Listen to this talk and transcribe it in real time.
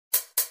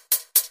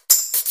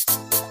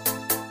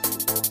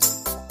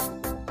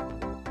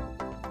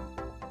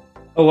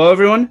Hello,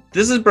 everyone.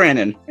 This is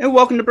Brandon, and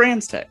welcome to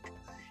Brands Tech.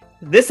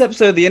 This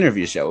episode of the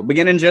interview show will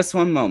begin in just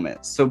one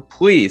moment, so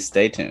please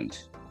stay tuned.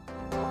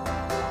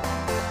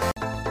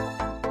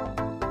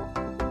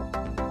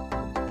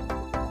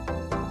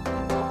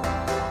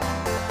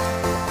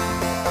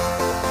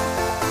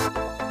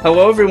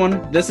 Hello,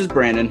 everyone. This is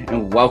Brandon,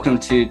 and welcome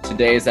to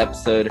today's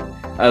episode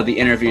of the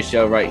interview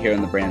show right here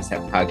on the Brands Tech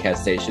podcast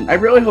station. I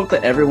really hope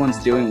that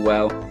everyone's doing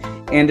well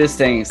and is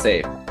staying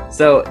safe.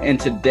 So, in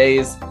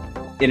today's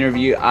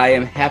interview, I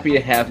am happy to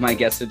have my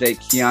guest today,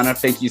 Kiana.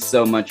 Thank you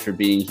so much for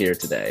being here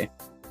today.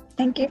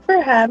 Thank you for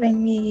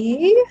having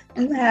me.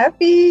 I'm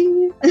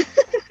happy.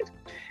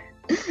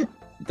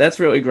 That's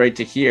really great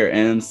to hear.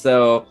 And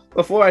so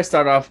before I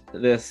start off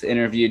this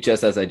interview,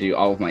 just as I do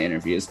all of my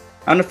interviews,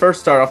 I'm going to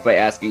first start off by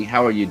asking,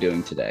 how are you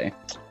doing today?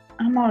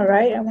 I'm all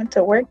right. I went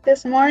to work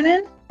this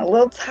morning. A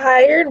little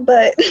tired,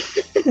 but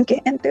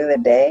getting through the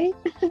day.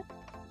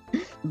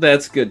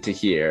 That's good to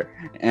hear.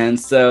 And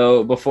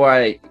so before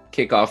I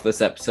kick off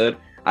this episode,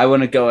 I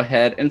want to go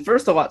ahead and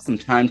first allot some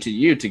time to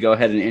you to go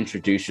ahead and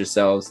introduce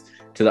yourselves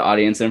to the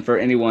audience and for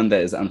anyone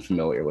that is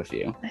unfamiliar with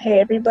you. Hey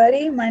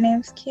everybody, my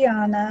name's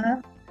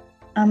Kiana.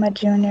 I'm a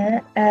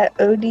junior at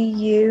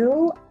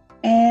ODU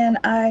and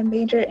I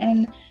major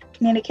in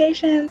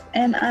communications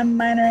and I'm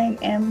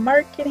minoring in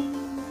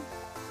marketing.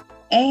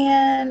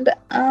 And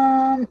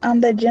I'm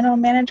the general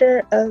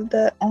manager of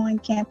the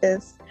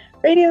on-campus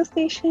radio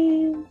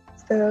station.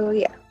 So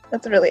yeah,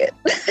 that's really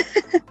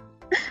it.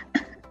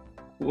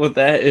 Well,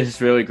 that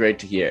is really great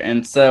to hear.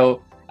 And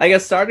so I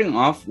guess starting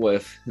off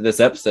with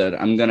this episode,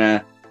 I'm going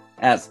to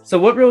ask, so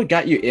what really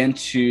got you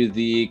into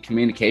the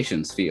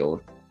communications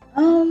field?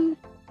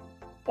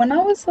 When I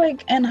was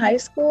in high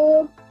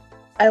school,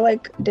 I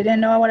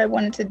didn't know what I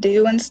wanted to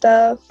do and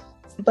stuff.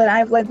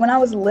 But when I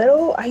was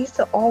little, I used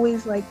to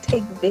always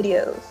take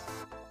videos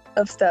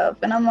of stuff.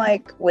 And I'm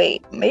like,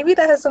 wait, maybe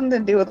that has something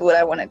to do with what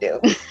I want to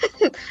do.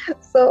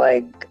 So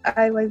I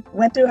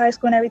went through high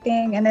school and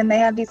everything, and then they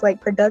have these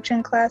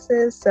production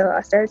classes, so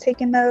I started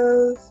taking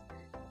those,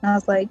 and I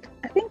was like,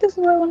 I think this is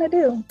what I want to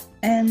do,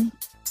 and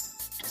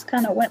just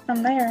kind of went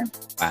from there.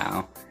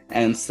 Wow.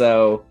 And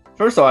so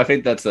first of all, I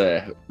think that's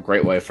a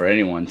great way for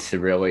anyone to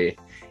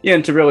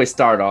really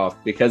start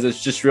off, because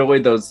it's just really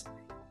those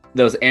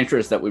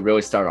interests that we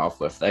really start off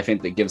with. I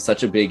think that gives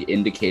such a big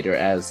indicator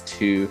as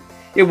to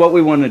what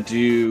we want to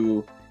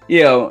do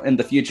in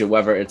the future,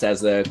 whether it's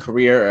as a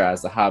career or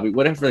as a hobby,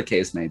 whatever the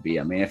case may be.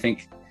 I mean, I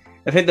think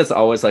that's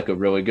always a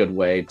really good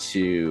way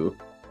to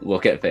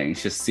look at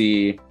things. Just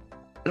see,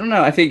 I don't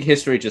know, I think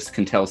history just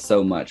can tell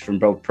so much from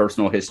both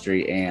personal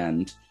history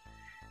and,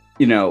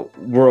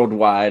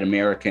 worldwide,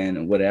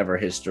 American, whatever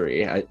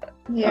history. I'm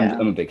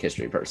a big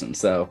history person,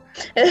 so.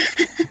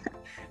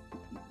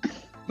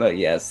 But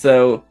yeah,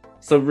 so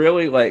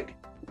really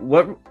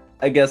what,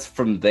 I guess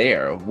from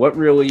there, what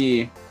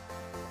really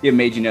it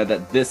made you know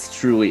that this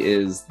truly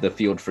is the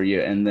field for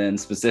you? And then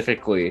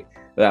specifically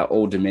that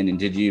Old Dominion,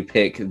 did you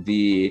pick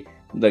the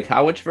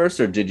college first,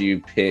 or did you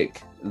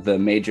pick the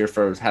major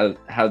first? How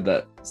did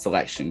the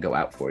selection go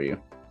out for you?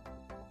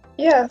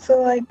 Yeah,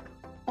 so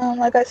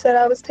like I said,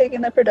 I was taking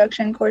the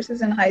production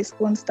courses in high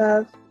school and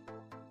stuff,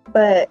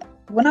 but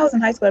when I was in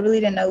high school, I really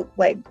didn't know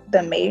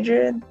the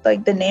major,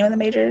 the name of the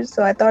majors,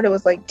 so I thought it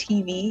was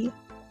TV.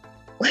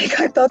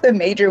 I thought the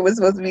major was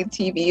supposed to be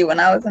TV when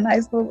I was in high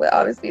school, but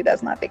obviously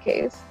that's not the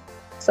case.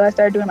 So I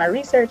started doing my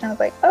research, and I was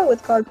like, oh,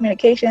 it's called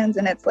communications,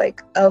 and it's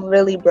a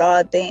really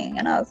broad thing.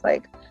 And I was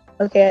like,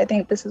 okay, I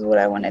think this is what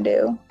I want to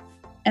do.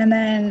 And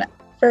then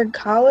for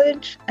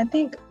college, I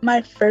think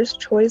my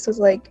first choice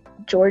was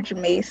George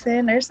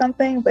Mason or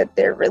something, but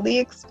they're really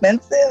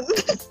expensive.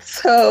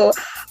 So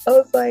I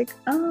was like,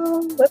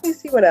 let me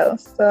see what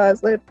else. So I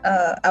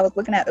was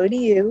looking at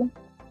ODU.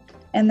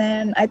 And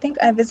then I think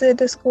I visited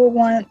the school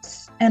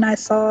once and I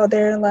saw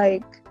their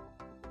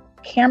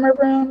camera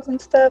rooms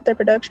and stuff, their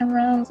production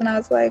rooms. And I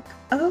was like,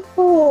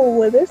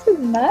 oh, this is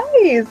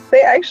nice.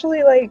 They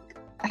actually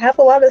have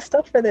a lot of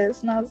stuff for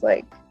this. And I was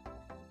like,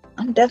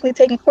 I'm definitely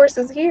taking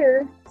courses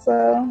here.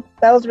 So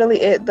that was really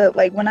it.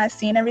 When I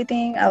seen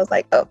everything, I was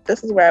like, oh,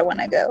 this is where I want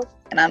to go.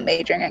 And I'm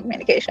majoring in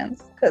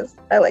communications because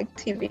I like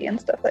TV and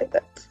stuff like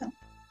that. So.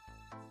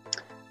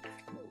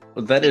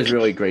 Well, that is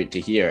really great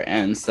to hear.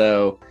 And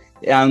so,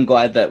 yeah, I'm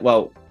glad that,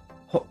 well,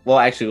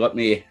 actually, let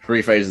me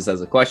rephrase this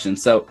as a question.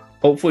 So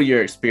hopefully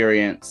your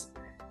experience,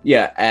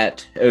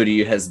 at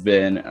ODU has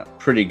been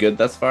pretty good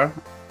thus far,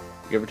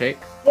 give or take?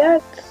 Yeah,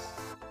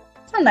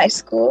 it's a nice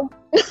school,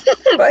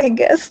 I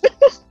guess.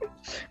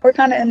 We're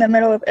kind of in the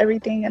middle of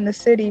everything in the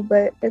city,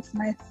 but it's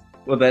nice.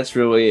 Well, that's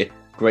really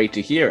great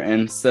to hear.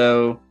 And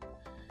so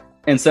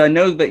I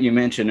know that you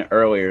mentioned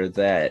earlier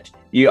that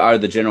you are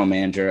the general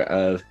manager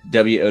of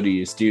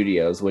WODU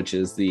Studios, which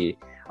is the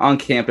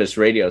on-campus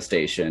radio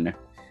station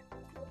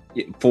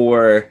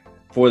for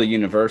the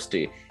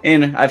university.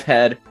 And I've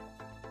had,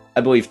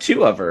 I believe,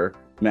 2 other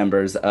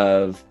members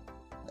of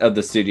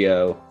the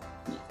studio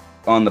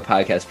on the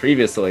podcast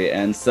previously.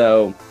 And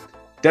so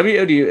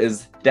WODU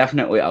is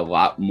definitely a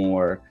lot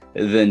more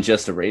than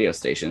just a radio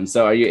station.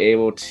 So are you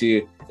able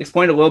to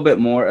explain a little bit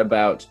more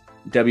about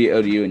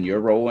WODU and your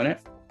role in it?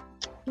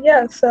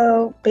 Yeah,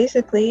 so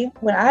basically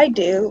what I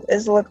do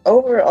is look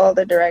over all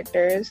the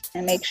directors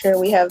and make sure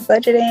we have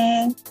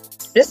budgeting,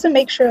 just to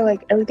make sure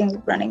like everything's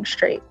running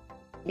straight.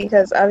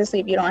 Because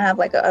obviously if you don't have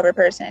like a other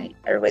person,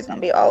 everybody's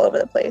gonna be all over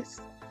the place.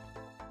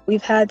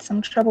 We've had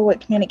some trouble with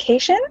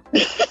communication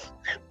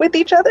with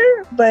each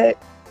other, but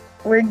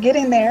we're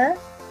getting there.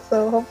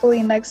 So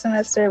hopefully next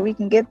semester we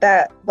can get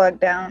that bugged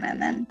down,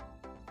 and then,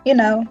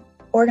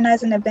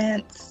 organizing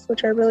events,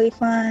 which are really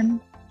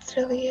fun. That's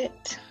really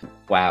it.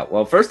 Wow.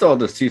 Well, first of all,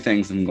 there's two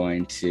things I'm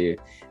going to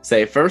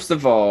say. First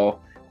of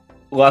all,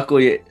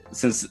 luckily,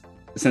 since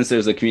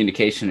there's a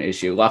communication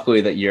issue,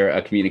 luckily that you're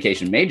a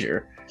communication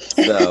major.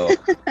 So,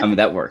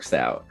 that works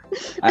out.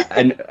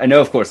 I know,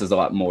 of course, there's a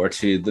lot more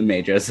to the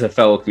major as a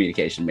fellow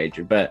communication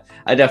major, but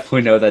I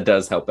definitely know that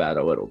does help out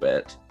a little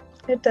bit.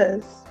 It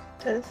does.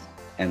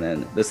 And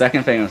then the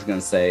second thing I was going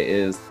to say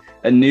is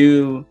a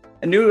new,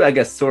 I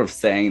guess, sort of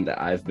saying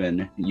that I've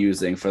been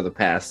using for the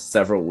past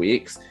several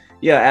weeks.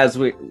 Yeah, as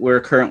we're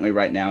currently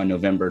right now in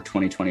November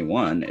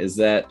 2021, is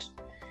that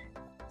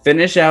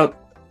finish out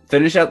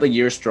the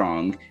year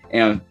strong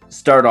and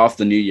start off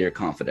the new year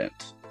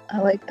confident. I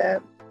like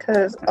that,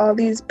 because all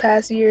these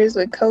past years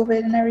with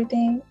COVID and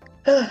everything,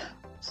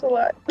 it's a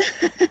lot.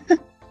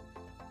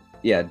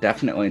 Yeah,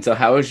 definitely. And so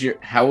how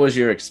was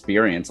your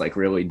experience like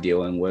really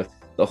dealing with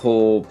the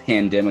whole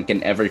pandemic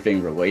and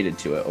everything related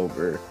to it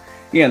over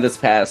this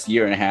past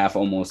year and a half,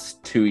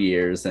 almost 2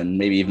 years, and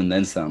maybe even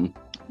then some?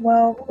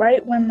 Well,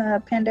 right when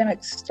the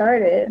pandemic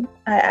started,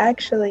 I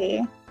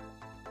actually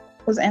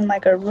was in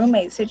like a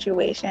roommate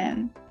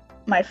situation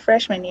my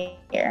freshman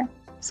year.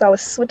 So I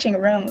was switching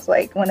rooms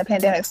like when the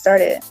pandemic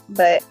started.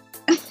 But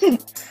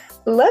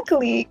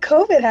luckily,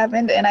 COVID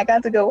happened and I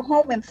got to go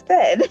home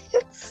instead.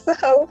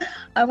 So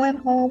I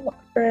went home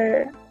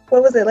for,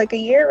 what was it, like a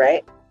year,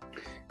 right?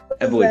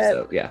 I believe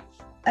so, yeah.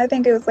 I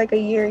think it was like a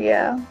year,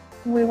 yeah.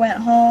 We went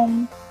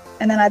home,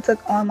 and then I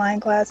took online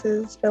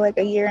classes for like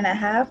a year and a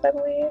half, I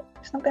believe,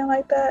 something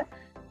like that.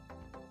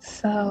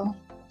 So,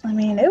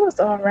 it was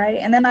all right.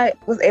 And then I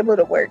was able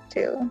to work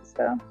too,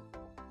 so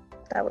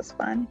that was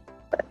fun.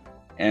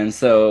 And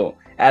so,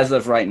 as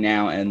of right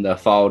now in the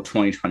fall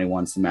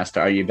 2021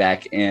 semester, are you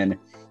back in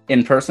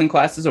in-person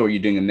classes, or are you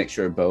doing a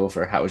mixture of both,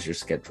 or how is your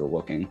schedule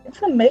looking?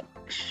 It's a mixture.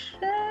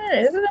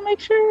 Is it a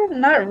mixture?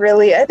 Not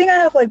really. I think I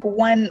have like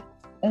one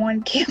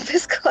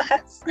on-campus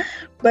class,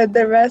 but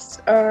the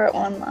rest are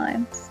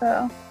online.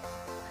 So,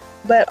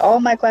 but all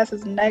my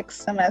classes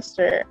next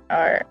semester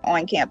are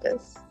on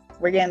campus.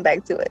 We're getting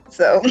back to it.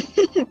 So.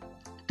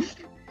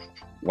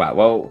 Wow.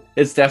 Well,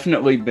 it's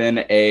definitely been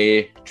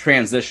a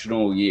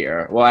transitional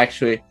year. Well,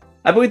 actually,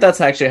 I believe that's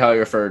actually how I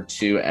referred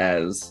to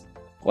as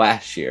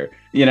last year.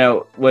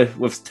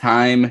 With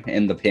time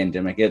and the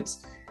pandemic,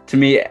 it's, to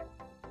me,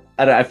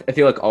 I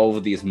feel like all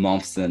of these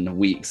months and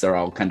weeks are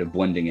all kind of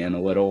blending in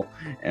a little.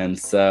 And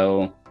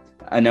so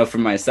I know for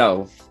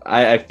myself,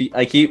 I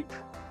keep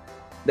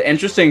the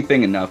interesting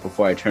thing enough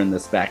before I turn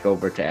this back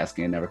over to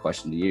asking another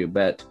question to you.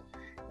 But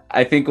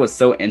I think what's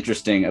so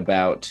interesting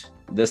about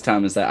this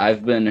time is that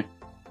I've been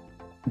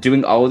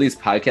doing all of these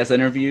podcast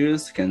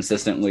interviews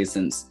consistently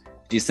since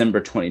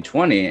December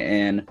 2020.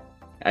 And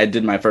I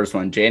did my first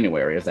one in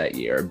January of that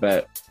year.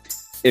 But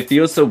it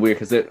feels so weird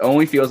because it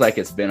only feels like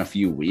it's been a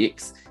few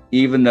weeks,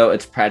 even though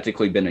it's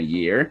practically been a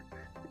year.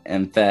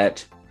 And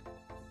that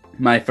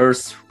my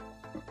first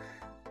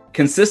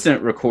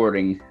consistent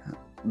recording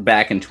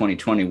back in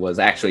 2020 was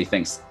actually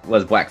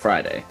was Black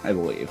Friday, I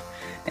believe.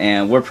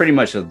 And we're pretty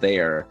much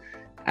there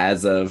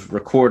as of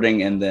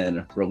recording and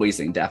then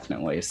releasing,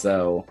 definitely.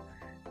 So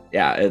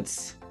yeah,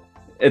 it's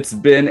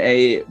been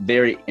a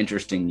very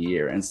interesting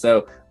year. And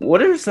so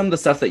what are some of the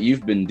stuff that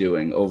you've been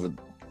doing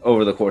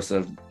over the course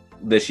of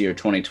this year,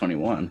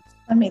 2021?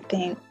 Let me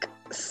think.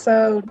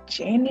 So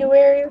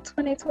January of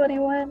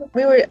 2021,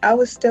 I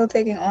was still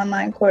taking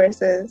online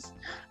courses.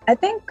 I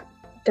think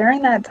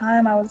during that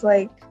time I was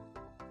like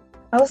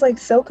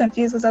so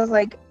confused, because I was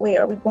like, wait,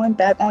 are we going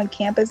back on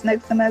campus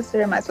next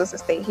semester? Am I supposed to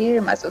stay here?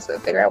 Am I supposed to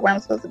figure out where I'm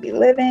supposed to be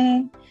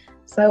living?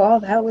 So all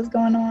that was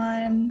going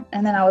on.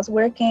 And then I was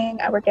working.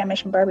 I work at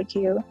Mission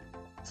Barbecue.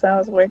 So I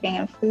was working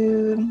in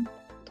food.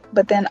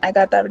 But then I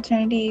got the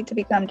opportunity to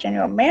become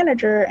general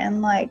manager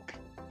in like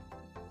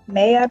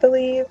May, I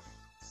believe.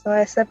 So I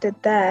accepted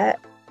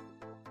that.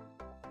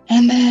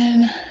 And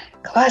then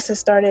classes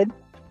started.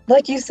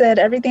 Like you said,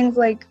 everything's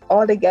like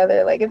all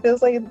together. Like it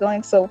feels like it's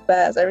going so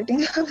fast.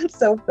 Everything's going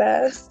so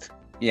fast.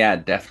 Yeah,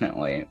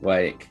 definitely.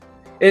 Like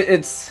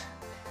it's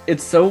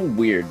so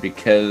weird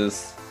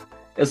because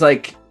it's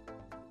like,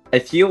 I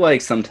feel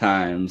like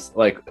sometimes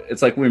like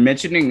it's like we're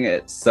mentioning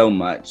it so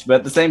much, but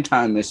at the same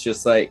time it's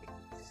just like,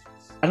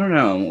 I don't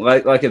know,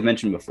 like I've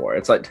mentioned before,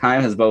 it's like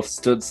time has both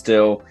stood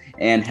still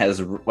and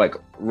has like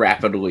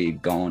rapidly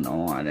gone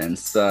on. And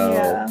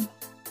so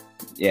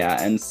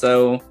yeah, and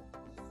so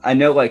I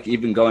know, like,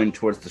 even going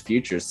towards the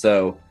future.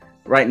 So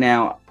right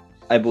now,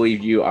 I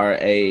believe you are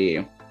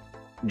a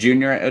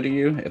junior at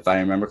ODU, if I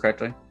remember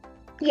correctly.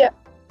 Yeah.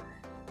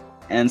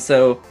 And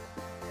so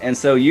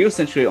you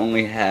essentially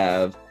only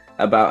have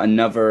about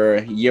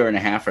another year and a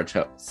half or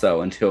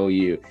so until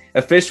you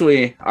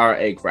officially are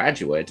a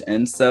graduate.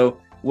 And so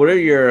what are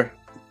your,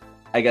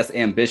 I guess,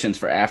 ambitions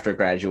for after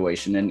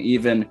graduation? And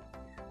even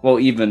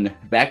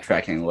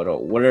backtracking a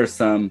little, what are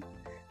some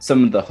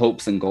of the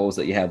hopes and goals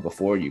that you have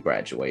before you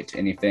graduate?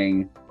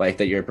 Anything like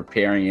that you're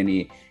preparing,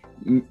 any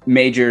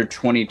major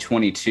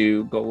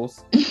 2022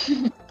 goals?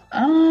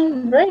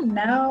 Right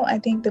now, I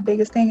think the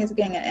biggest thing is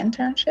getting an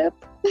internship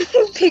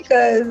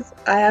because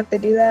I have to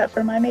do that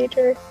for my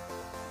major.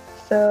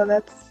 So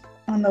that's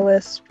on the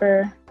list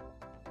for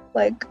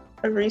like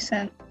a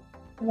recent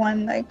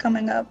one like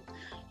coming up.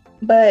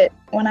 But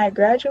when I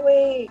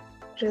graduate,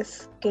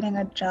 just getting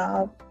a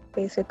job,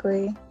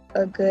 basically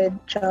a good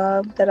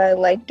job that I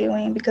like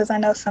doing, because I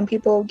know some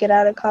people get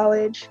out of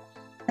college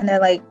and they're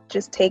like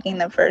just taking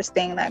the first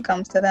thing that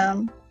comes to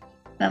them.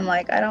 And I'm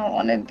like, I don't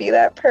want to be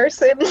that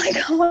person.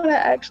 Like, I want to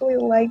actually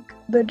like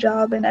the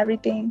job and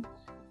everything.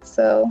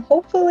 So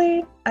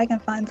hopefully I can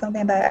find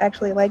something that I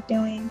actually like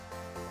doing.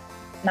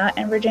 Not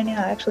in Virginia.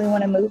 I actually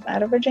want to move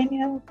out of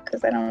Virginia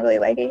because I don't really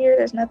like it here.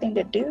 There's nothing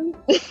to do.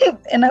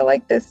 And I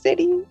like the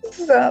city.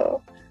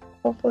 So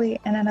hopefully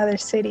in another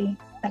city,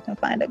 I can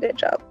find a good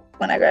job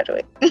when I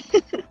graduate.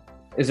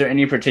 Is there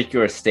any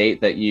particular state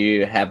that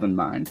you have in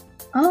mind?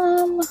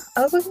 I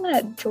was looking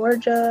at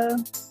Georgia,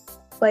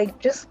 like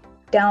just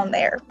down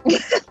there.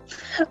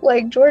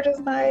 Like Georgia's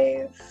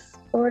nice,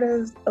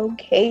 Florida's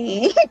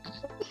okay.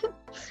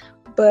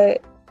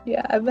 But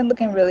yeah, I've been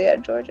looking really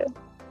at Georgia.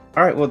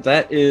 All right, well,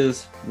 that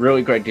is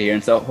really great to hear.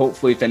 And so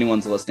hopefully if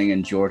anyone's listening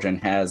in Georgia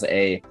and has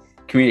a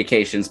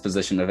communications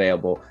position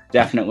available,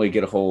 definitely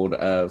get a hold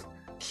of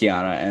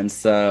Kiana. And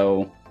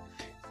so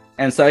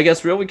I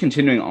guess really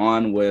continuing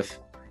on with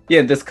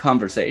this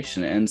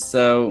conversation. And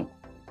so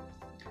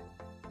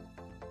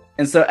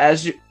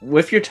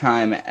with your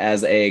time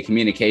as a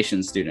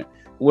communications student,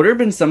 what have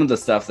been some of the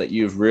stuff that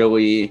you've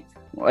really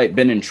like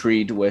been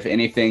intrigued with?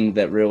 Anything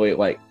that really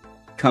like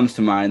comes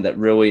to mind that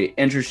really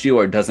interests you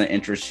or doesn't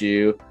interest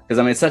you? Because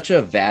I mean, it's such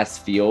a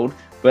vast field,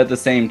 but at the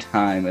same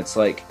time, it's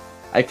like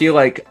I feel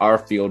like our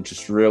field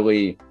just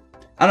really,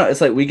 I don't know,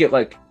 it's like we get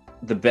like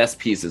the best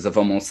pieces of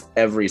almost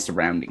every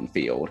surrounding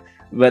field,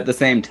 but at the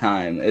same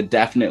time, it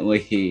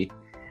definitely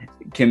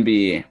can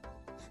be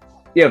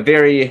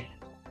very,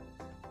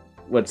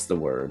 what's the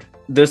word?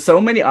 There's so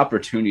many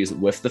opportunities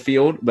with the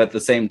field, but at the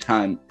same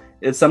time,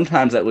 it's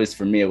sometimes, at least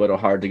for me, a little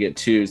hard to get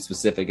too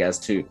specific as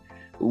to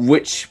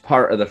which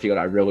part of the field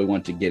I really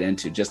want to get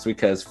into, just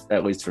because,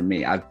 at least for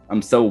me,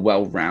 I'm so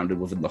well-rounded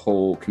within the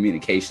whole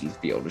communications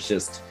field. It's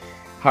just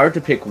hard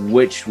to pick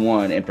which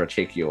one in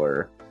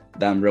particular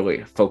that I'm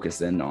really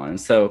focused in on.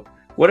 And so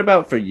what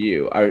about for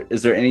you?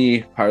 Is there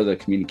any part of the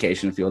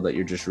communication field that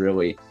you're just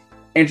really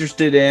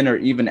interested in, or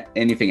even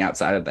anything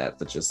outside of that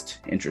just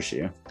interests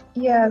you?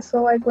 Yeah,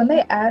 so like when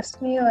they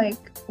asked me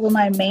like what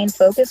my main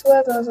focus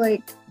was, I was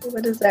like,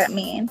 what does that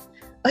mean?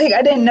 Like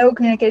I didn't know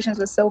communications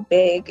was so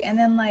big. And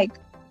then like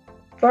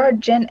for our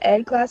gen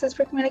ed classes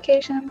for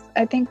communications,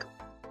 I think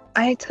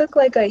I took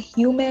like a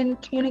human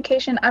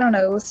communication. I don't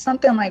know, it was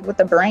something like with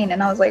the brain.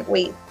 And I was like,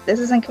 wait, this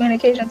isn't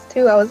communications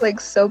too? I was like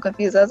so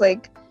confused. I was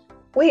like,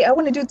 wait, I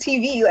want to do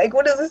TV. Like,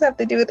 what does this have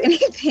to do with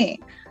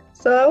anything?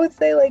 So I would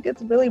say like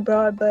it's really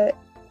broad, but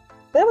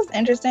that was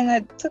interesting. I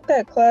took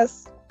that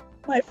class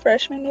my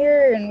freshman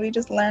year and we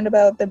just learned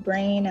about the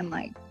brain and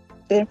like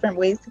different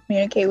ways to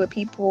communicate with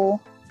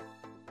people.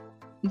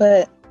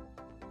 But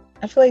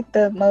I feel like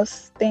the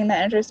most thing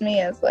that interests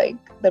me is like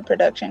the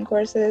production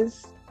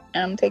courses.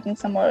 And I'm taking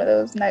some more of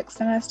those next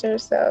semester,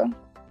 so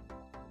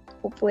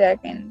hopefully I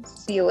can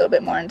see a little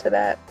bit more into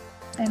that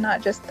and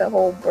not just the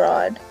whole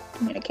broad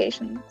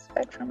communication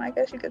spectrum, I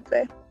guess you could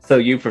say. So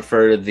you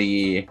prefer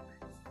the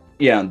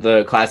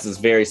classes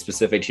very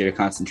specific to your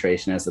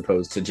concentration as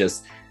opposed to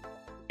just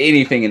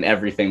anything and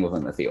everything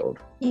within the field?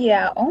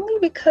 Yeah, only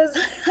because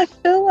I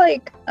feel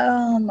like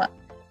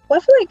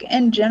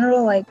in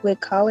general, like with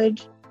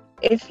college,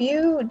 if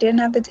you didn't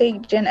have to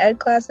take gen ed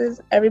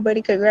classes,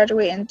 everybody could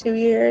graduate in 2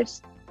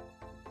 years.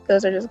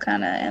 Those are just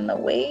kind of in the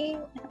way.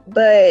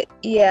 But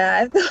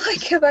yeah, I feel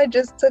like if I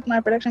just took my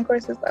production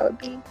courses, I would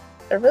be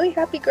a really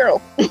happy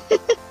girl.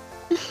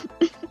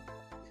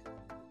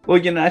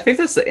 Well, I think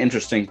that's the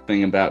interesting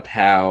thing about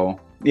how,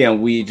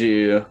 we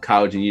do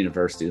college and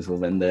universities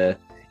within the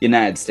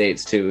United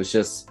States too. It's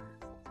just,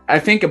 I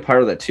think a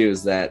part of that too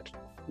is that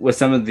with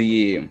some of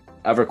the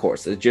other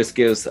courses, it just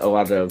gives a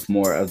lot of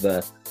more of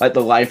the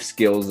life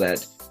skills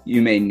that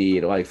you may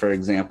need, like for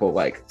example,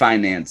 like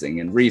financing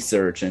and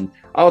research and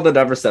all that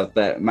other stuff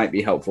that might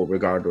be helpful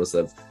regardless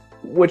of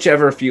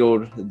whichever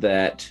field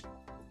that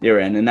you're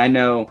in. And I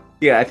know,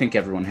 I think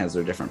everyone has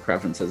their different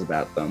preferences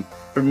about them.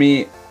 For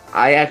me,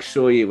 I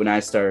actually, when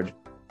I started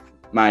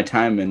my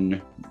time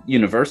in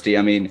university,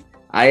 I mean,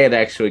 I had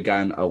actually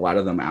gotten a lot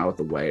of them out of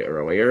the way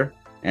earlier.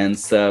 And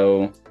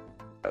so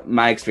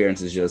my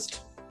experience is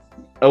just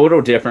a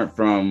little different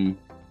from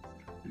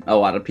a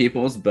lot of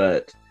people's,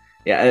 but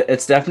yeah,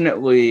 it's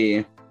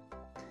definitely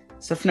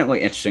it's definitely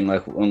interesting,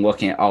 like when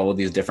looking at all of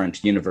these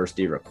different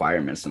university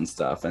requirements and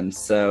stuff. And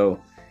so,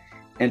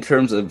 in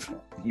terms of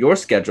your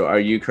schedule,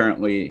 are you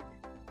currently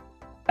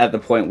at the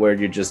point where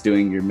you're just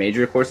doing your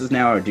major courses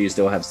now, or do you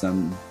still have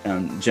some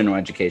general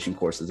education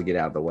courses to get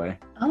out of the way?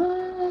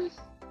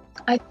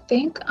 I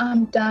think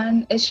I'm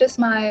done. It's just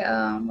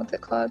my what's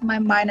it called? My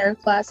minor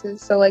classes.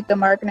 So like the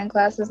marketing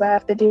classes I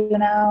have to do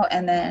now,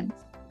 and then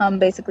I'm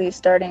basically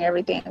starting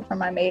everything for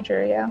my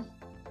major. Yeah,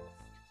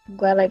 I'm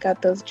glad I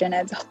got those gen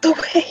eds out the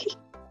way.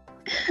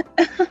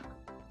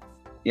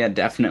 Yeah,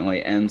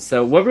 definitely. And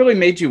so, what really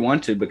made you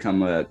want to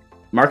become a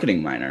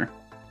marketing minor?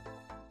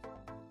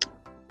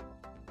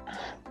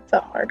 It's a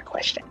hard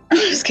question. I'm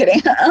just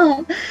kidding.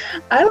 I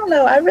don't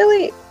know.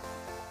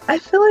 I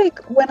feel like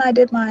when I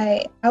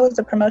was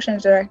a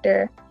promotions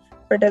director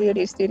for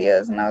WD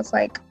Studios, and I was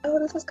like, oh,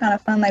 this is kind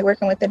of fun, like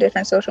working with the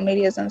different social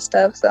medias and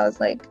stuff. So I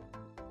was like,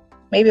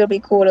 maybe it'll be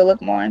cool to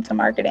look more into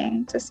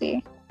marketing to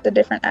see the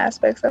different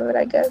aspects of it,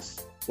 I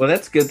guess. Well,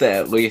 that's good that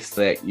at least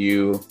that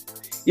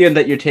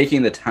that you're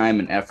taking the time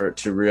and effort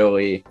to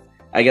really,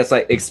 I guess,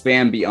 like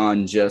expand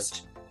beyond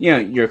just,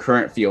 your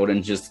current field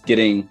and just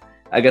getting,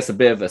 I guess, a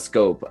bit of a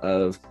scope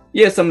of,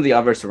 some of the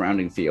other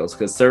surrounding fields.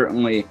 Because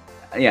certainly,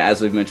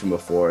 as we've mentioned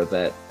before,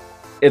 that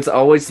it's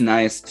always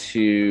nice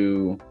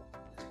to,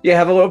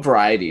 have a little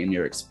variety in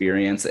your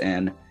experience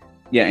and,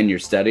 in your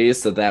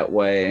studies. So that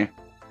way,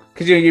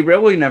 because, you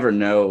really never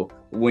know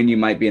when you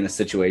might be in a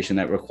situation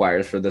that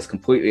requires for this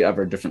completely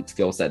other different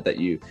skill set that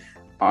you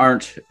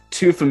aren't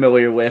too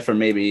familiar with, or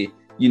maybe,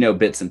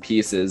 bits and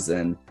pieces.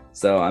 And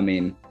so, I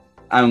mean,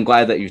 I'm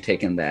glad that you've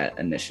taken that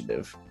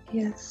initiative.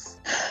 Yes.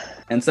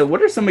 And so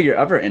what are some of your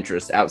other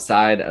interests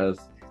outside of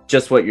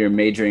just what you're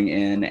majoring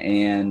in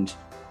and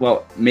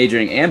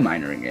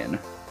minoring in?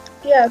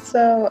 Yeah,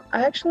 so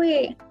I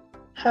actually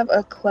have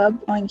a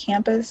club on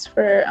campus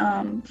for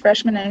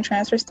freshmen and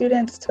transfer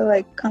students to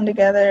like come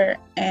together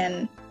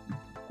and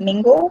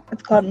mingle.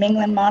 It's called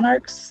Mingling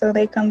Monarchs. So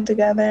they come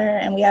together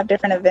and we have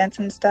different events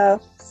and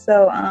stuff.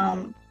 So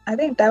I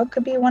think that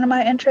could be one of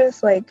my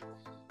interests, like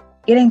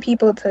getting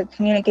people to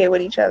communicate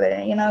with each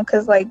other,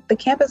 because like the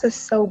campus is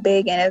so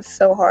big and it's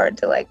so hard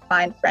to like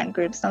find friend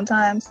groups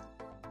sometimes.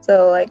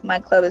 So like my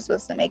club is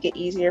supposed to make it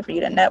easier for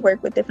you to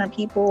network with different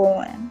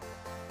people and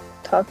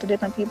talk to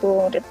different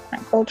people,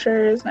 different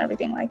cultures and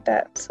everything like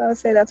that. So I would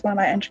say that's one of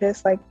my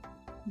interests, like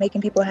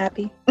making people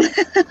happy.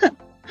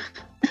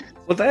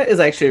 Well, that is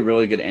actually a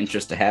really good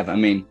interest to have. I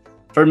mean,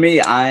 for me,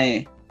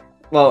 I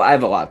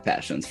have a lot of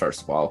passions,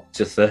 first of all,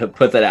 just to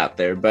put that out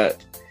there.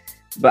 But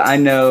I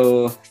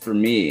know for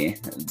me,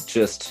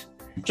 just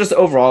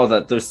overall,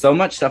 that there's so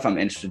much stuff I'm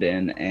interested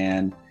in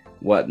and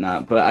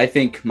whatnot. But I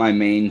think my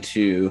main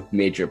two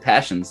major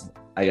passions,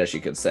 I guess you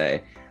could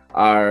say,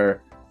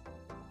 are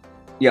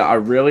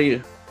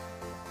really,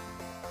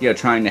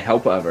 trying to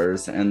help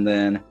others. And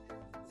then,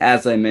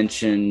 as I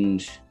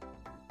mentioned,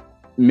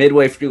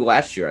 midway through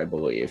last year, I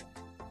believe,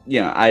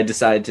 I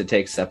decided to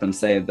take a step and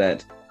say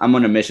that I'm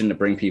on a mission to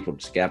bring people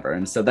together.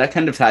 And so that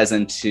kind of ties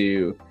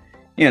into,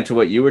 to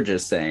what you were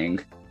just saying.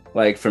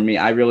 Like for me,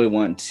 I really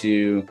want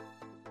to,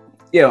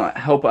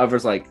 help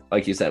others, like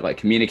you said, like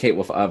communicate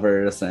with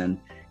others and,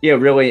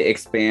 really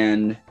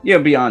expand,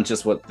 beyond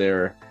just what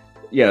they're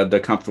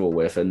comfortable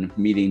with and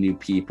meeting new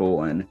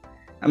people. And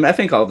I mean, I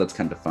think all that's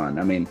kind of fun.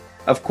 I mean,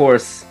 of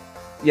course,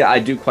 I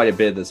do quite a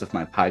bit of this with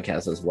my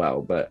podcast as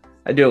well, but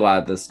I do a lot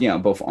of this,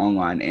 both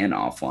online and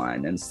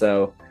offline. And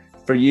so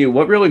for you,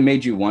 what really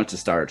made you want to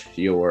start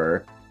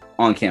your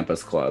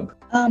on-campus club?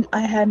 I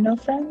had no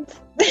friends.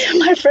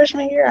 My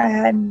freshman year, I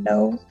had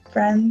no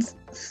friends.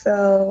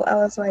 So I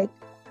was like,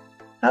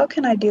 how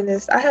can I do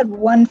this? I had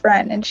one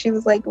friend and she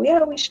was like,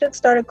 yeah, we should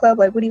start a club.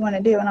 Like, what do you want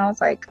to do? And I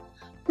was like,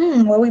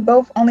 well, we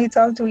both only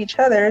talk to each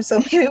other. So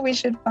maybe we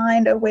should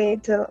find a way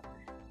to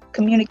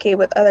communicate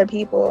with other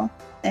people.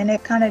 And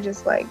it kind of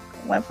just like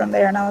went from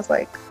there. And I was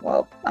like,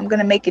 well, I'm going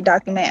to make a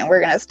document and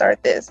we're going to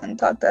start this and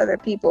talk to other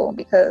people,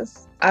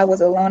 because I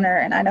was a loner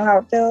and I know how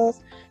it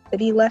feels to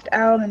be left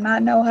out and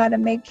not know how to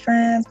make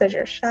friends because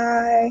you're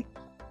shy.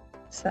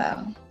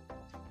 So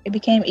it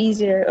became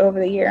easier over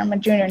the year. I'm a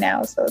junior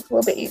now, so it's a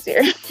little bit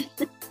easier.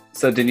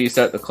 So did you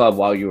start the club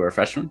while you were a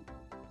freshman?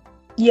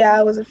 Yeah,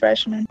 I was a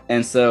freshman.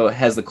 And so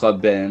has the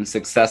club been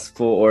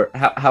successful, or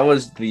how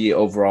was the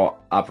overall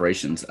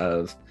operations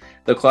of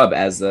the club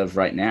as of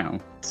right now?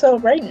 So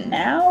right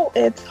now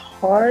it's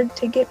hard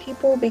to get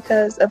people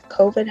because of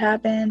COVID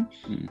happened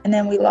and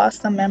then we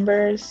lost some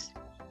members.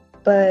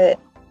 But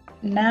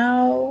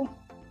now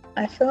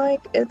I feel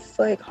like it's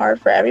like hard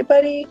for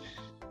everybody.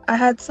 I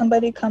had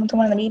somebody come to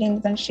one of the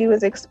meetings and she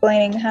was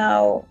explaining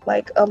how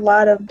like a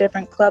lot of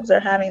different clubs are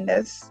having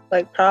this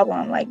like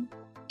problem. Like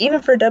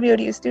even for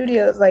WODU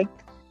Studios, like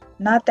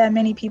not that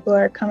many people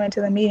are coming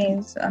to the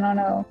meetings. I don't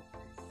know.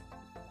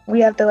 We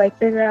have to like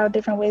figure out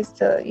different ways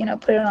to,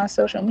 put it on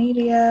social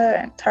media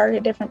and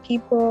target different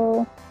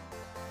people.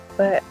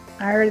 But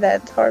I heard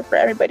that it's hard for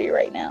everybody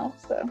right now.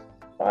 So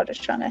we're all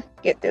just trying to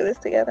get through this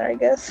together, I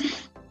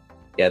guess.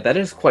 Yeah, that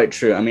is quite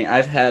true. I mean,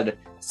 I've had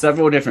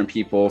several different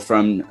people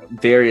from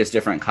various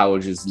different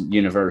colleges,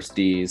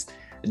 universities,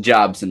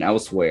 jobs, and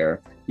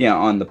elsewhere,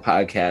 on the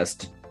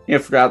podcast,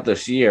 throughout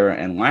this year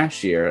and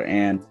last year.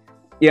 And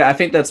yeah, I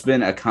think that's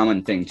been a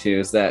common thing too,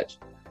 is that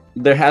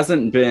there's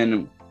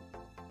been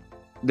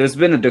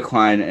a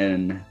decline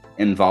in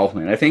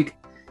involvement. I think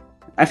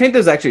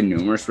there's actually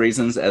numerous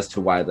reasons as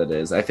to why that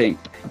is. I think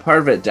part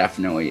of it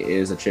definitely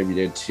is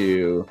attributed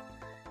to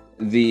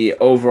the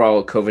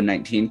overall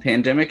COVID-19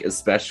 pandemic,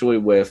 especially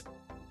with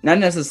not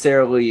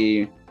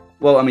necessarily,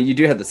 well, I mean, you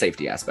do have the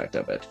safety aspect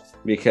of it,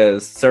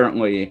 because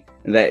certainly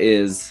that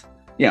is,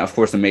 of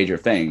course, a major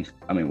thing.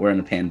 I mean, we're in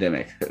a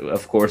pandemic.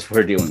 Of course,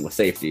 we're dealing with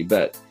safety,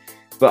 but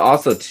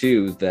also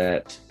too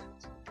that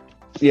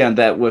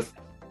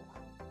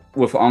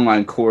with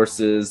online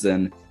courses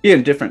and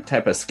different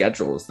type of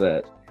schedules,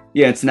 that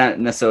it's not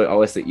necessarily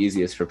always the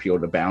easiest for people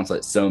to balance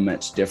like so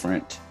much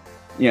different,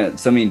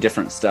 so many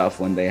different stuff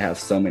when they have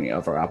so many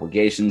other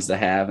obligations to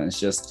have. And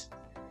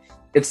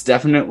it's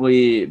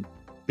definitely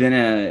been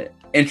a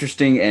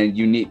interesting and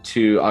unique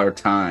to our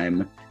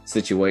time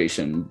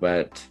situation.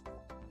 But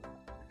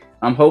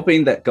I'm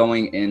hoping that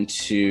going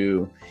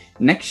into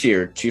next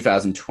year,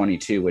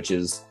 2022, which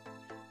is,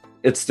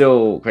 it's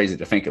still crazy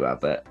to think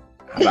about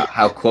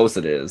how close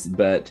it is,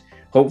 but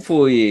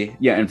hopefully,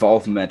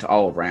 involvement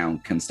all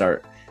around can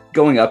start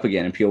going up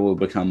again, and people will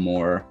become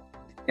more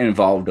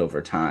involved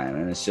over time.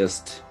 And it's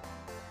just,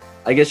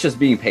 I guess, just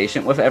being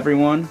patient with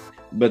everyone,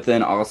 but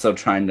then also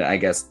trying to, I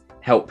guess,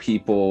 help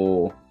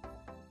people,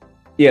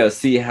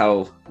 see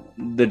how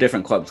the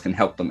different clubs can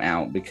help them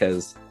out.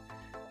 Because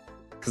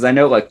I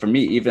know, like, for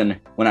me, even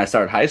when I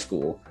started high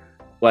school,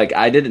 like,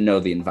 I didn't know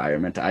the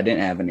environment. I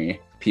didn't have any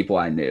people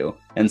I knew.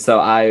 And so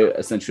I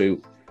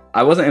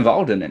wasn't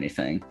involved in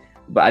anything,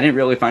 but I didn't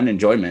really find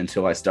enjoyment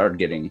until I started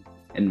getting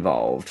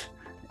involved.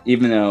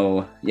 Even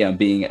though,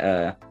 being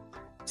a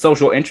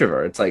social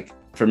introvert, it's like,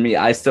 for me,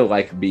 I still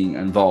like being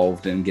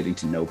involved and getting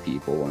to know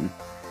people and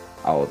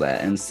all of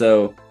that. And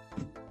so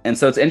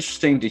it's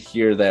interesting to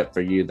hear that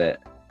for you, that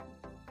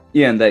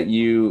that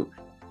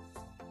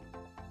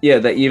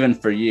even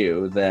for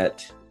you,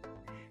 that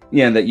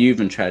that you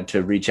even tried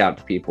to reach out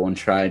to people and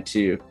try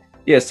to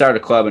start a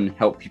club and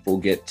help people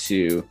get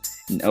to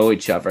know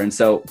each other. And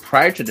so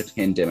prior to the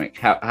pandemic,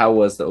 how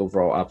was the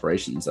overall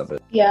operations of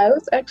it? Yeah, it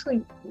was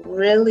actually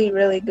really,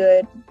 really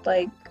good.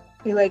 Like,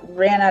 we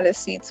ran out of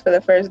seats for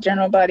the first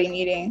general body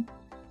meeting.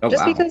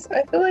 Because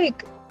I feel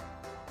like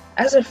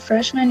as a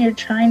freshman, you're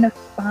trying to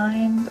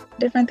find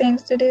different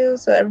things to do.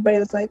 So everybody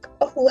was like,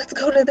 oh, let's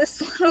go to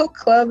this little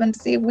club and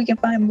see if we can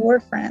find more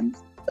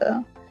friends.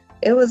 So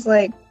it was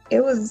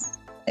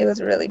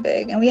really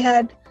big. And we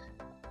had,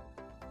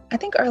 I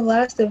think our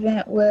last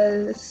event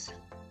was,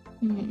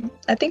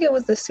 I think it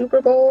was the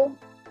Super Bowl.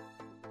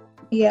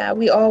 Yeah,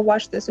 we all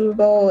watched the Super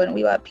Bowl and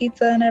we got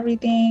pizza and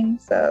everything.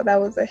 So that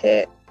was a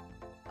hit.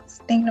 I was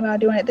thinking about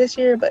doing it this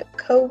year, but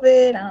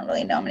COVID, I don't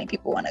really know how many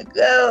people want to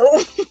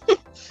go.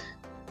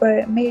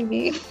 But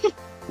maybe.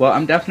 Well,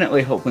 I'm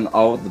definitely hoping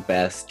all of the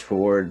best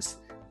towards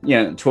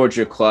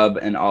your club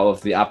and all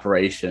of the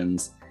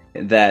operations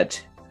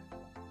that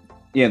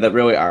that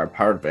really are a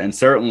part of it, and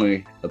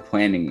certainly the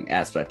planning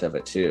aspect of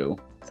it too.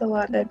 It's a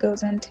lot that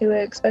goes into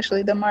it,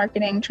 especially the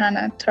marketing, trying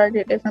to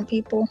target different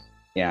people.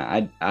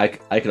 Yeah, I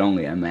could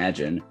only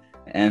imagine.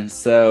 And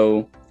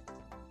so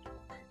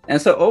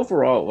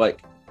overall,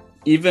 like,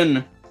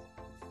 even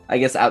I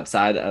guess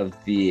outside of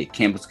the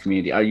campus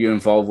community, are you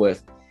involved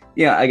with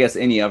I guess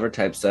any other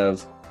types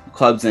of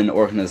clubs and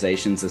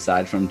organizations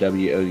aside from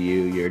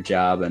WOU, your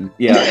job, and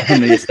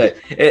and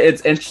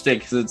it's interesting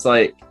because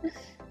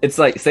it's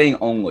like saying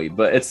only,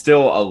 but it's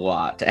still a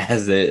lot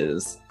as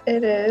is.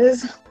 It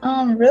is.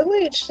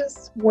 Really, it's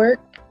just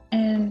work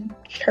and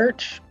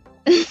church.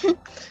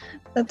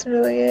 That's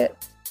really it.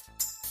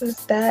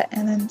 Just that,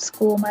 and then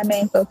school. My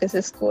main focus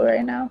is school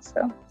right now.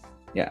 So.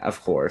 Yeah,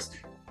 of course.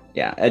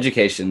 Yeah,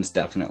 education's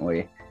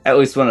definitely at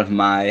least one of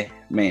my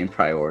main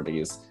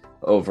priorities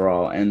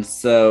overall. And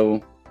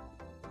so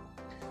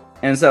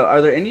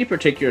are there any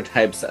particular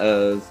types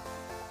of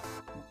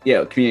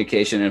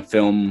communication and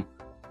film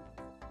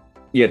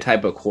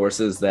type of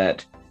courses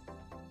that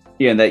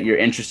that you're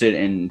interested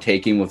in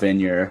taking within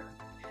your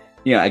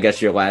I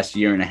guess your last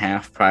year and a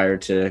half prior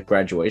to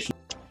graduation?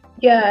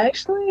 Yeah, I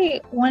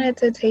actually wanted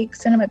to take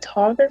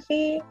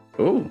cinematography.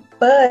 Ooh.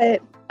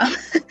 But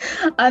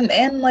I'm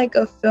in like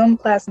a film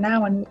class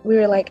now, and we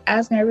were like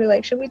asking her, we were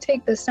like, should we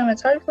take the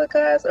cinematography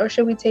class or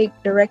should we take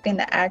directing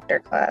the actor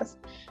class?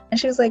 And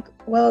she was like,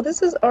 well,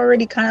 this is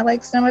already kind of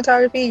like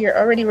cinematography. You're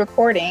already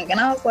recording.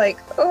 And I was like,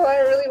 oh, I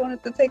really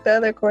wanted to take the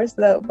other course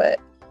though. But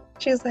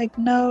she was like,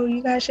 no,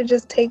 you guys should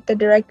just take the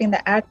directing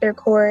the actor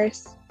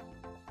course.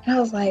 And I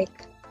was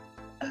like,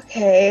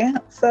 okay.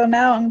 So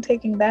now I'm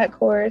taking that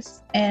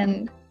course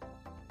and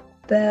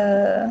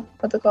the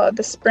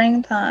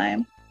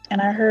springtime.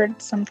 And I heard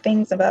some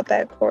things about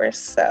that course,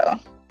 so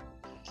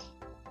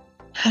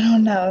I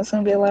don't know. It's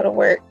going to be a lot of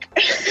work.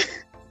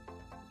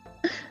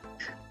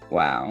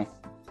 Wow.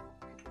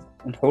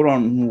 And hold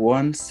on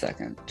one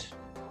second.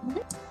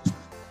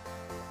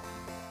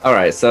 All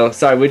right, so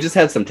sorry, we just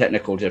had some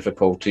technical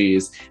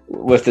difficulties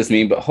with this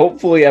meeting, but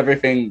hopefully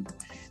everything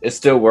is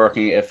still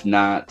working. If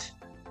not,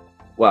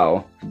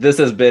 well, this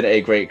has been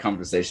a great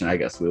conversation. I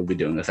guess we'll be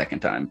doing the second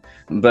time.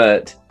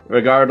 But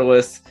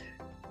regardless,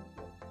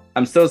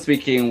 I'm still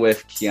speaking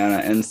with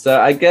Kiana. And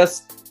so I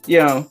guess,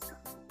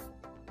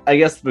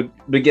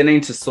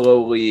 beginning to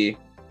slowly,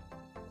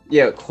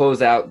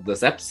 close out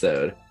this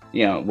episode,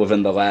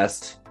 within the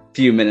last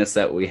few minutes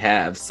that we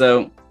have.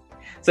 So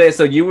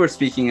you were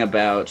speaking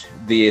about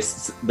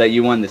that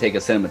you wanted to take a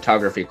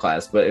cinematography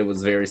class, but it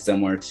was very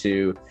similar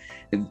to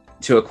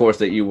a course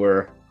that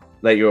you're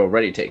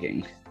already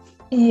taking.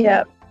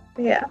 Yeah.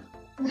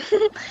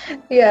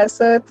 Yeah,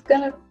 so it's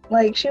gonna,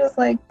 like, she was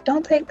like,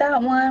 don't take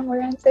that one,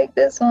 we're gonna take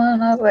this one.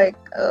 And I was like,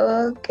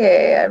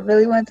 okay, I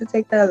really wanted to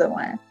take the other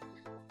one.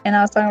 And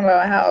I was talking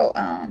about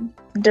how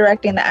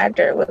directing the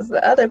actor was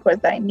the other course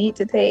that I need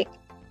to take.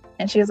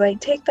 And she was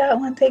like, take that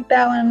one.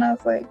 And I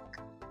was like,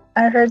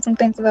 I heard some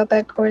things about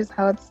that course,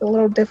 how it's a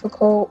little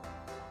difficult,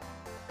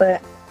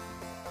 but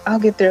I'll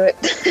get through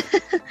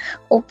it.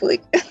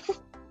 Hopefully.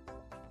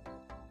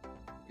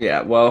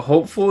 Yeah, well,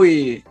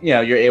 hopefully,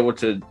 you're able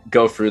to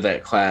go through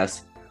that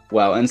class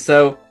well. And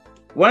so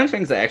one of the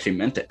things I actually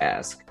meant to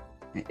ask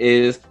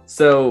is,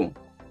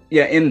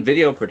 in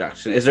video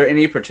production, is there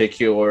any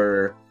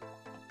particular,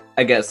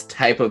 I guess,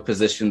 type of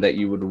position that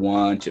you would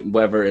want,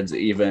 whether it's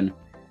even,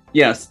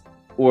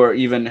 or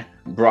even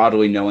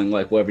broadly knowing,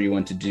 like, whether you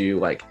want to do,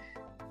 like,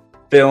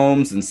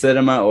 films and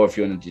cinema, or if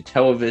you want to do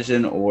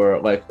television, or,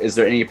 like, is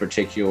there any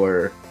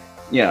particular,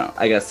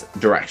 I guess,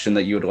 direction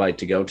that you would like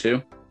to go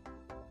to?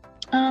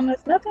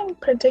 There's nothing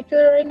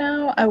particular right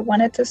now. I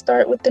wanted to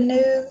start with the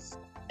news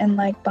and,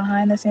 like,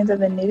 behind the scenes of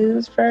the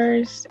news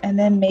first, and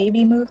then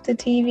maybe move to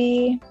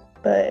TV,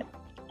 but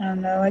I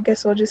don't know. I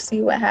guess we'll just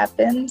see what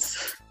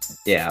happens.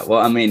 Yeah,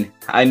 well, I mean,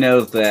 I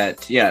know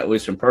that, at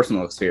least from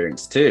personal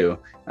experience too,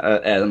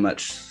 at a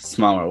much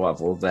smaller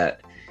level,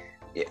 that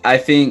I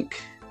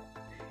think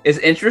it's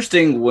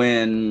interesting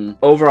when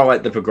overall,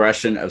 like, the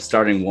progression of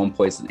starting one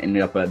place and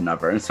ending up at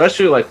another, and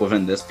especially, like,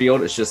 within this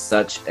field, it's just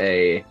such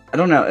I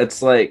don't know,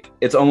 it's like,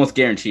 it's almost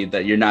guaranteed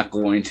that you're not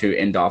going to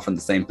end off in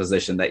the same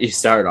position that you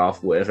started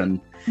off with,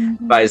 and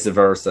vice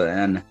versa.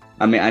 And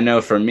I mean, I know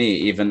for me,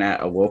 even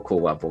at a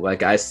local level,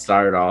 like, I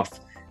started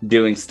off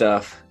doing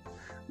stuff,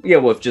 I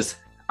was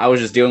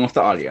just dealing with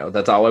the audio.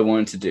 That's all I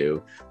wanted to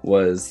do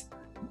was,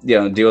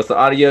 deal with the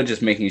audio,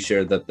 just making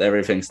sure that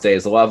everything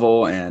stays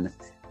level and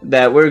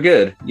that we're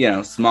good,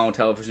 small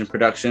television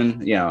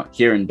production,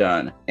 here and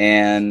done.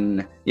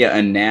 And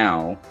and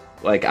now,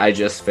 like, I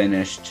just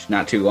finished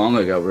not too long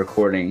ago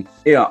recording,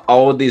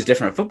 all of these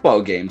different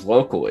football games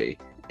locally.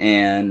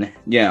 And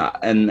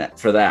and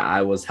for that,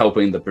 I was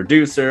helping the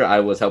producer, I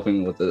was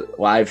helping with the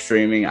live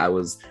streaming, I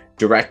was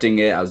directing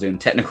it, I was doing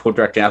technical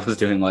directing, I was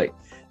doing, like,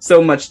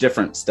 so much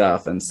different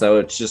stuff. And so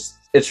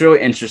it's really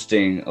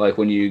interesting, like,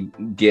 when you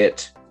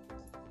get,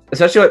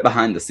 especially, like,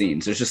 behind the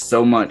scenes, there's just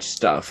so much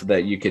stuff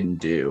that you can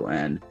do,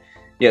 and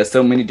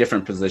so many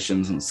different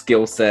positions and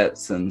skill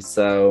sets. And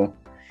so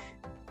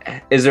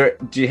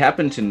do you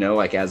happen to know,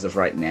 like, as of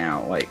right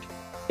now, like,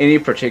 any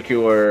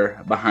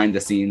particular behind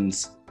the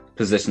scenes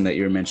position that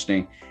you were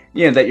mentioning,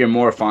 that you're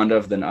more fond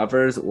of than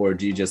others, or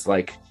do you just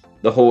like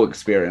the whole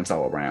experience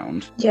all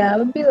around? Yeah, it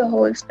would be the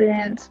whole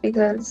experience,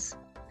 because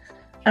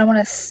I don't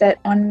want to set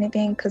on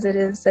anything, because it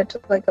is such,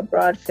 like, a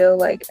broad field.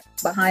 Like,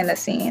 behind the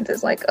scenes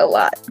is, like, a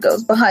lot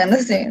goes behind the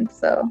scenes.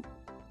 So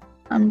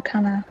I'm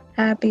kind of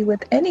happy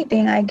with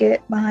anything I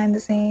get behind the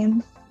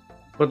scenes.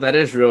 Well, that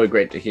is really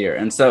great to hear.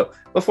 And so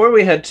before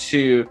we head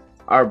to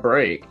our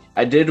break,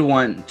 I did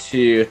want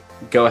to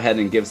go ahead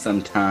and give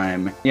some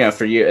time,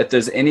 for you, if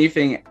there's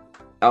anything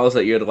else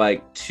that you'd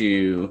like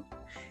to,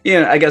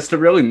 I guess, to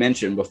really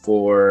mention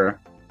before,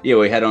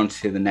 we head on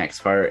to the next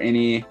part.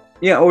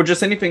 Or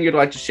just anything you'd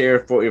like to share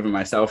for even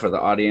myself or the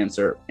audience,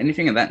 or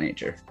anything of that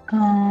nature.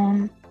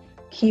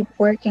 Keep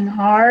working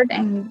hard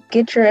and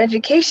get your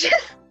education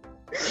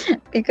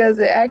because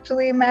it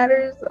actually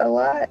matters a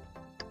lot.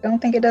 Don't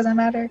think it doesn't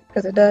matter,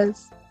 because it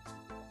does.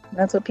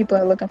 That's what people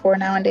are looking for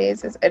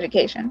nowadays, is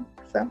education.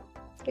 So,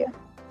 yeah.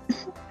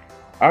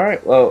 All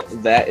right. Well,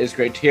 that is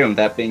great to hear. And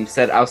that being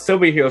said, I'll still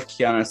be here with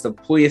Kiana, so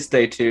please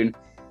stay tuned.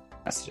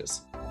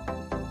 Messages.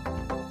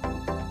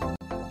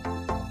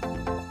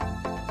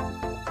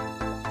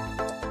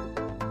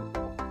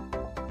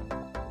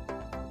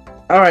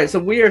 All right, so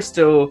we are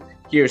still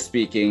here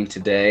speaking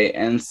today,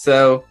 and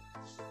so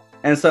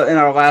in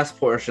our last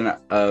portion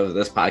of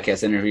this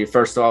podcast interview,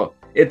 first of all,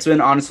 it's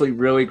been honestly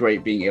really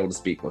great being able to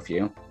speak with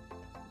you.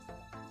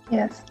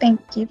 Yes,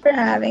 thank you for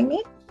having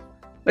me.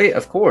 Yeah,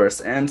 of course.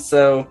 And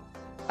so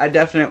I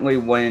definitely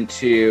wanted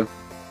to,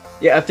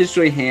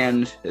 officially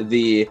hand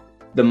the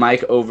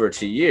mic over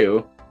to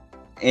you,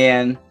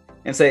 and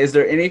say, is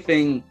there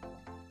anything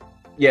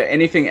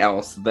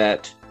else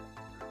that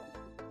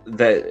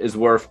is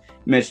worth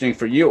mentioning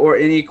for you, or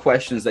any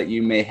questions that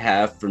you may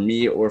have for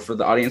me or for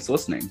the audience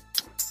listening?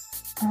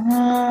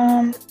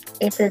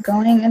 If you're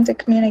going into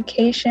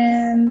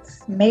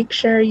communications, make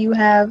sure you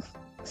have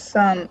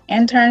some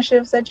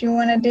internships that you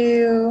want to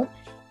do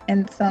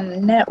and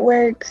some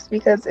networks,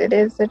 because it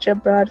is such a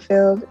broad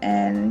field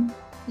and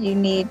you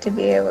need to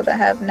be able to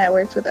have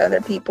networks with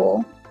other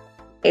people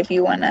if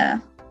you want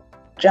to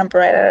jump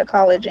right out of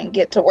college and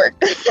get to work.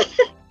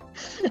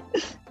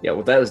 Yeah,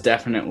 well, that was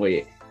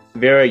definitely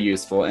very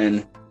useful.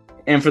 And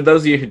for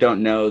those of you who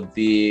don't know,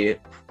 the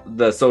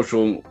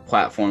social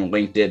platform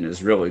LinkedIn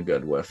is really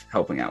good with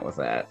helping out with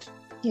that.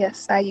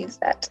 Yes, I use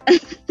that.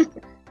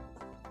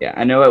 Yeah,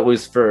 I know it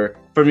was for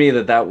me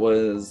that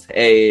was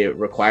a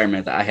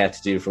requirement that I had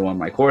to do for one of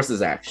my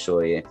courses,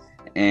 actually.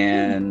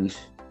 And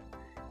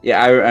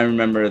yeah, I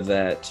remember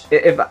that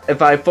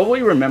if I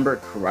fully remember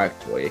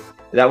correctly,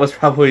 that was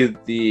probably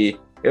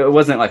it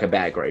wasn't like a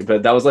bad grade,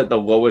 but that was like the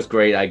lowest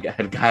grade I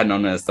had gotten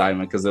on an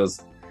assignment, because it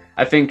was,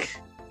 I think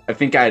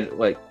I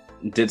like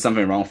did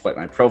something wrong with like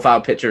my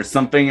profile picture,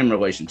 something in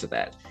relation to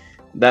that.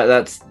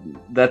 That's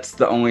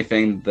the only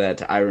thing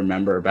that I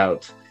remember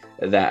about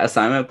that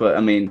assignment. But I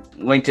mean,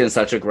 LinkedIn is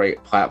such a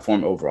great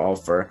platform overall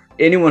for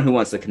anyone who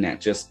wants to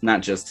connect,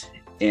 not just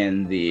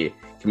in the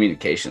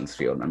communications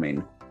field. I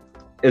mean,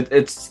 I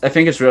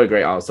think it's really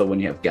great also when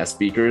you have guest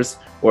speakers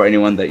or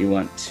anyone that you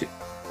want to,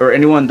 or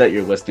anyone that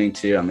you're listening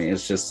to. I mean,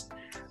 it's just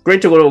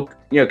great to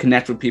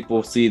connect with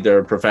people, see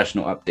their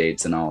professional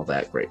updates and all of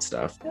that great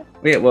stuff.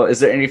 Yeah, well,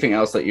 is there anything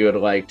else that you would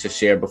like to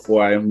share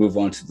before I move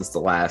on to the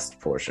last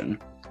portion?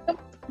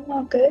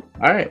 All good.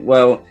 All right.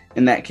 Well,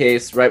 in that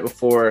case, right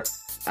before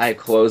I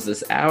close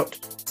this out,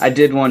 I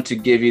did want to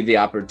give you the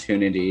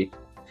opportunity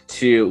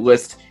to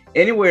list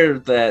anywhere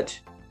that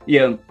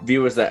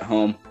viewers at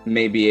home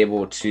may be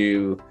able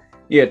to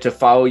to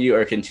follow you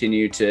or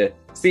continue to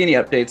see any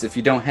updates. If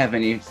you don't have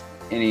any,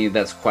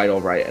 that's quite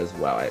all right as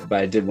well.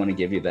 But I did want to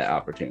give you that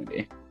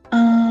opportunity.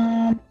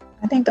 I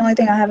think the only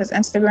thing I have is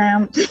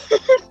Instagram.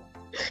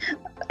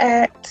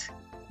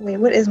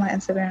 What is my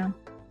Instagram?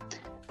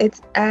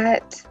 It's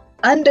at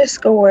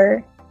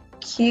 _QVEEN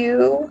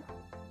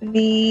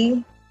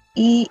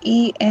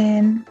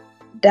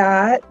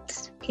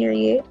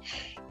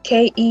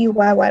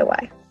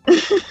 .KEYYY.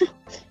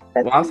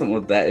 Well, awesome.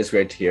 Well, that is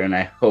great to hear, and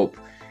I hope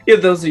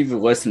those of you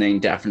listening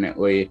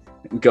definitely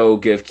go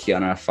give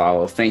Kiana a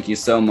follow. Thank you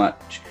so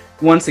much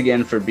once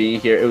again for being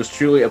here. It was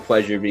truly a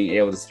pleasure being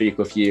able to speak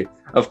with you.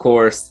 Of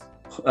course,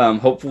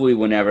 hopefully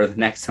whenever the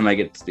next time I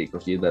get to speak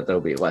with you, that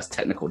there'll be less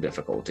technical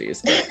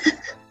difficulties.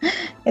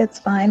 It's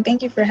fine.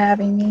 Thank you for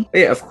having me.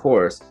 Yeah, of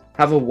course.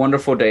 Have a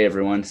wonderful day,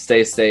 everyone.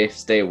 Stay safe,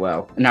 stay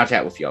well, and I'll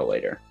chat with y'all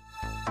later.